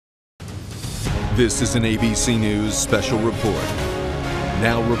This is an ABC News special report.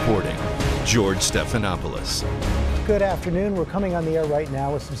 Now reporting, George Stephanopoulos. Good afternoon. We're coming on the air right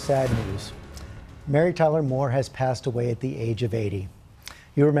now with some sad news. Mary Tyler Moore has passed away at the age of 80.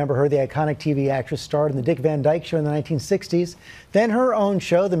 You remember her, the iconic TV actress, starred in the Dick Van Dyke Show in the 1960s, then her own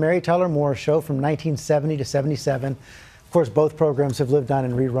show, The Mary Tyler Moore Show, from 1970 to 77. Of course, both programs have lived on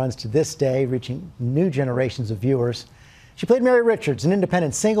in reruns to this day, reaching new generations of viewers. She played Mary Richards, an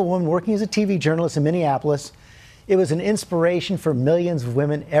independent single woman working as a TV journalist in Minneapolis. It was an inspiration for millions of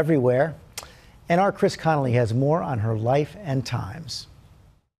women everywhere. And our Chris Connolly has more on her life and times.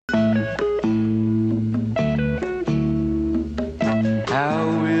 How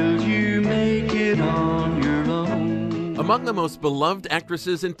will you make it on your own? Among the most beloved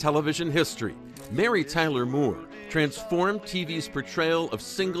actresses in television history, Mary Tyler Moore transformed TV's portrayal of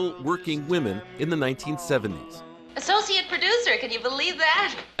single working women in the 1970s. Associate producer, can you believe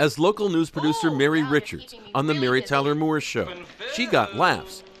that? As local news producer Mary Richards on The Mary Tyler Moore Show, she got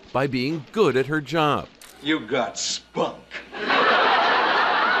laughs by being good at her job. You got spunk.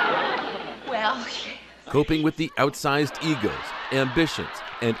 Well, Coping with the outsized egos, ambitions,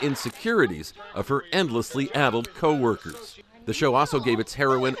 and insecurities of her endlessly addled co-workers. The show also gave its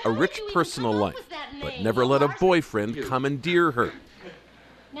heroine a rich personal life, but never let a boyfriend commandeer her.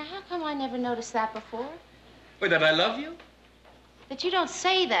 now how come I never noticed that before? Wait, that I love you? That you don't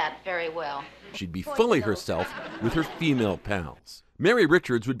say that very well. She'd be fully herself with her female pals. Mary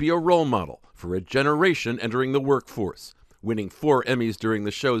Richards would be a role model for a generation entering the workforce, winning 4 Emmys during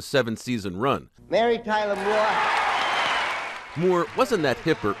the show's 7-season run. Mary Tyler Moore. Moore wasn't that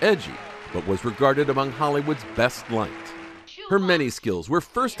hip or edgy, but was regarded among Hollywood's best liked. Her many skills were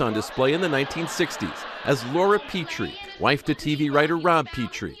first on display in the 1960s as Laura Petrie, wife to TV writer Rob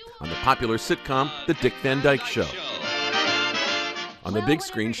Petrie, on the popular sitcom The Dick Van Dyke Show. On the big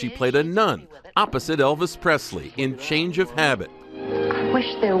screen, she played a nun opposite Elvis Presley in Change of Habit. I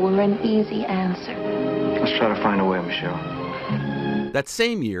wish there were an easy answer. Let's try to find a way, Michelle. That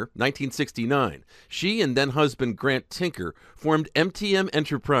same year, 1969, she and then-husband Grant Tinker formed MTM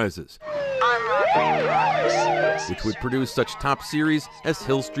Enterprises, which would produce such top series as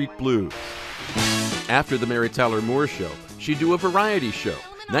Hill Street Blues. After The Mary Tyler Moore Show, she'd do a variety show.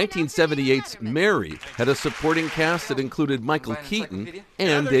 1978's Mary had a supporting cast that included Michael Keaton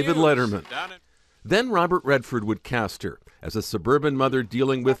and David Letterman. Then Robert Redford would cast her as a suburban mother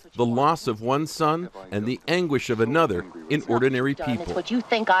dealing with the loss of one son and the anguish of another in Ordinary People. It's what you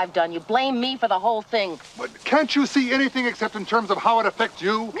think I've done. You blame me for the whole thing. But can't you see anything except in terms of how it affects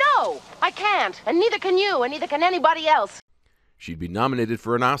you? No, I can't. And neither can you, and neither can anybody else. She'd be nominated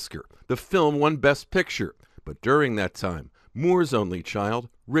for an Oscar. The film won Best Picture. But during that time, Moore's only child,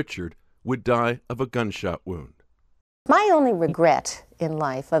 Richard, would die of a gunshot wound. My only regret in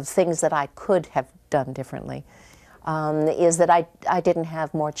life of things that I could have done differently is that I didn't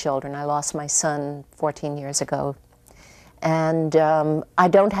have more children. I lost my son 14 years ago. And I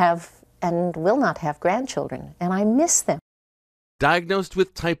don't have and will not have grandchildren, and I miss them. Diagnosed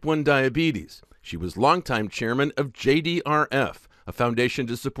with type 1 diabetes, she was longtime chairman of JDRF, a foundation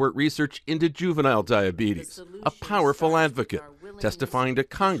to support research into juvenile diabetes, a powerful advocate, testifying to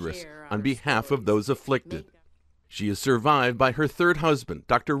Congress on behalf of those afflicted. She is survived by her third husband,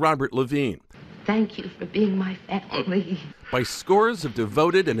 Dr. Robert Levine. Thank you for being my family. By scores of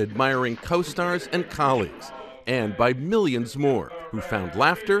devoted and admiring co-stars and colleagues, and by millions more who found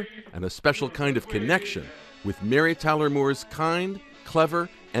laughter and a special kind of connection with Mary Tyler Moore's kind, clever,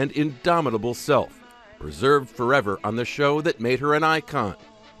 and indomitable self, preserved forever on the show that made her an icon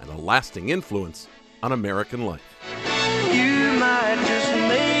and a lasting influence on American life. You might just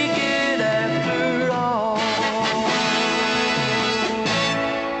make it after all.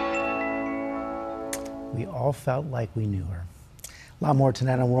 We all felt like we knew her. A lot more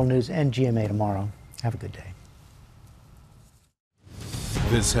tonight on World News and GMA tomorrow. Have a good day.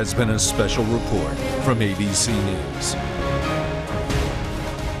 This has been a special report from ABC News.